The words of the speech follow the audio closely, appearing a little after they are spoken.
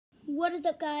What is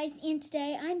up, guys? And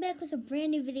today I'm back with a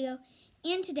brand new video.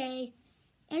 And today,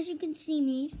 as you can see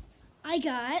me, I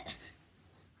got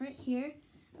right here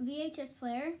a VHS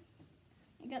player.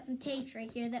 I got some tapes right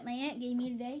here that my aunt gave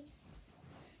me today.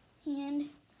 And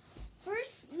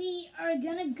first we are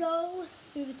gonna go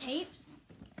through the tapes.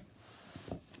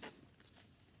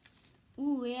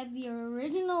 Ooh, we have the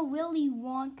original Willy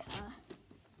Wonka.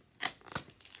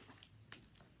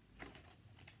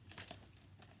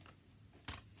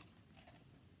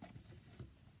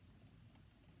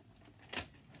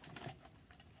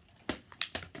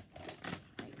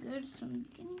 Good from the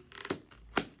beginning.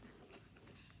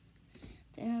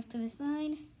 Then off to the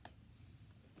side.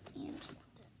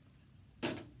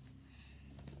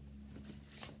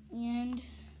 And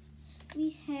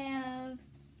we have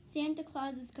Santa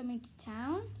Claus is Coming to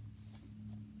Town.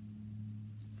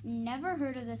 Never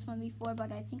heard of this one before,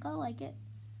 but I think I'll like it.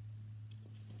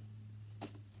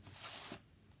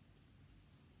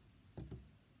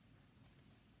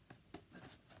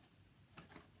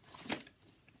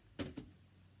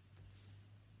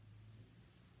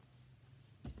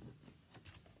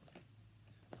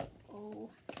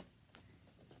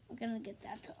 I'm gonna get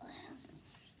that to last.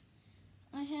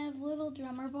 I have Little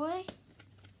Drummer Boy.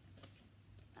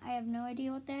 I have no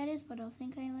idea what that is, but I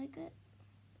think I like it.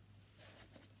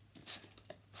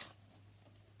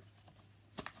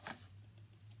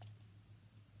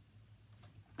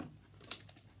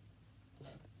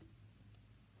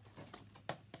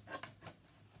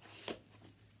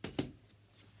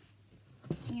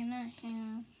 And I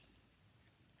have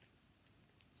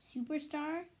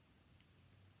Superstar.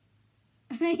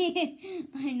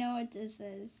 I know what this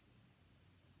is.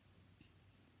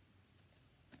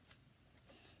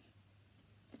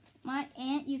 My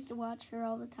aunt used to watch her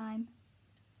all the time.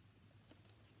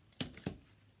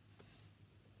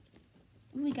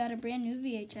 We got a brand new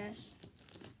VHS.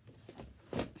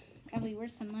 Probably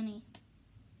worth some money.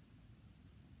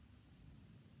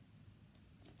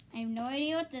 I have no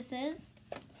idea what this is.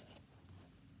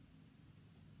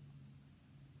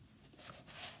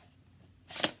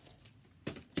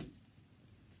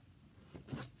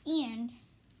 And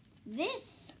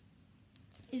this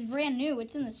is brand new.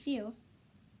 It's in the seal.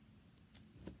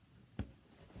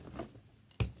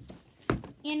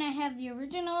 And I have the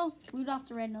original Rudolph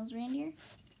the Red-Nosed Reindeer.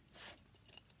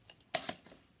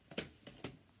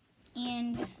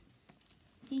 And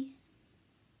see,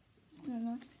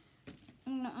 I'm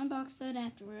gonna unbox that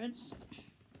afterwards.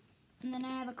 And then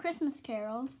I have A Christmas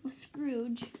Carol with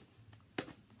Scrooge.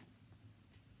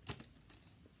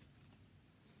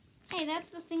 Hey,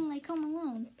 that's the thing like Home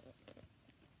Alone.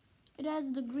 It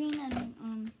has the green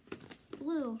and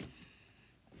blue.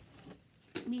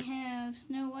 We have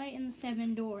Snow White and the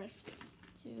Seven Dwarfs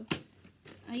too.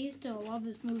 I used to love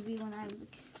this movie when I was a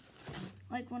kid.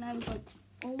 Like when I was like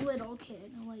a little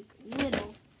kid, like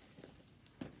little.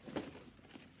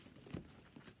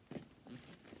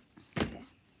 Okay.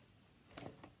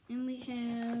 And we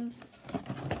have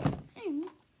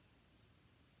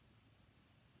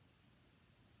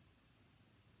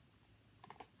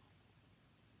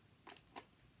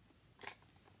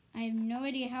I have no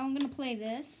idea how I'm going to play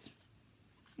this.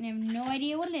 And I have no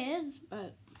idea what it is,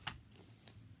 but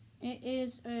it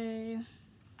is a...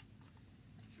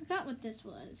 I forgot what this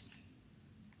was.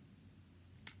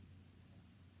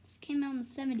 This came out in the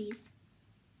 70s.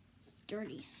 It's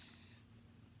dirty.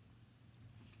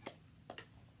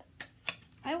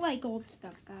 I like old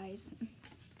stuff, guys.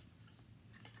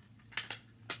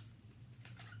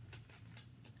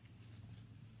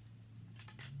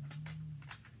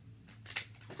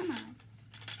 Come on.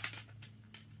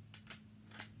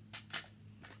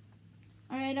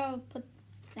 Alright, I'll put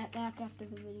that back after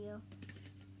the video.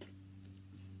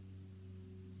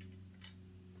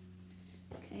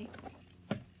 Okay.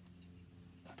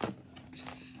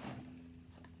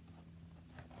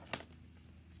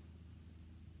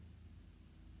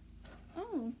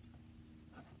 Oh.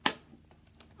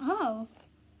 Oh.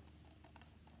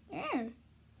 There.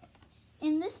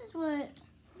 And this is what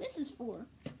this is for.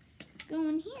 Go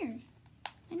in here.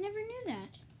 I never knew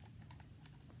that.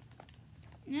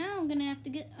 Now I'm gonna have to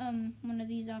get one of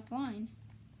these offline.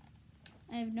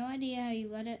 I have no idea how you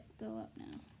let it go up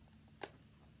now.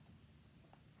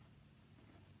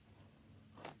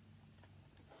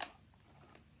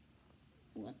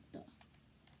 What the?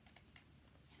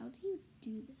 How do you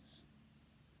do this?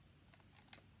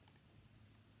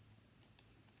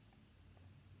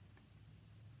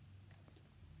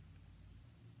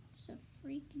 It's a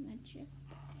freaking magic.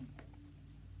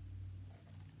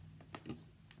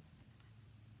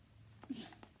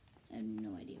 I have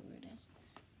no idea where it is.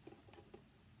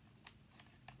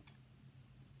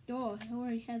 Oh, it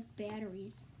already has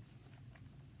batteries.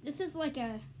 This is like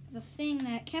the thing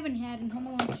that Kevin had in Home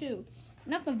Alone 2.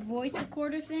 Not the voice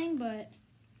recorder thing, but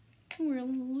we're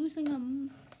losing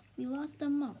them. We lost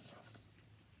them off.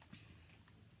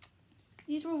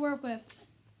 These will work with.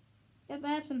 Yep, I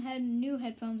have some new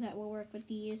headphones that will work with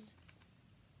these.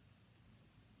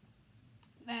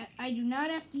 That I do not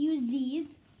have to use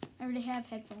these. I already have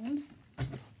headphones.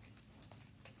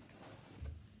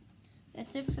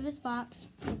 That's it for this box.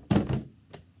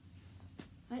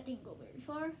 I didn't go very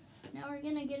far. Now we're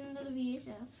gonna get into the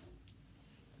VHS.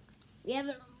 We have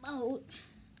a remote.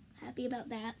 Happy about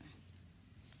that.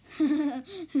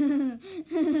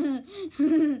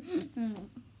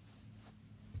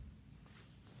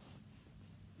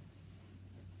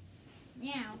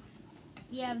 Now,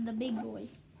 we have the big boy.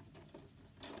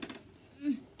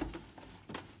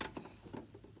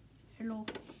 Hello.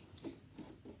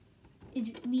 Is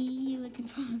it me you're looking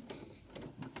for?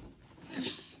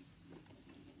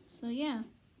 So yeah.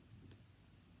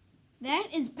 That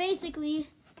is basically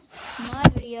my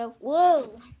video.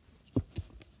 Whoa!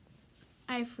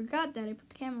 I forgot that I put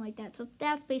the camera like that. So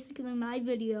that's basically my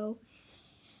video.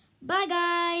 Bye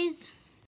guys!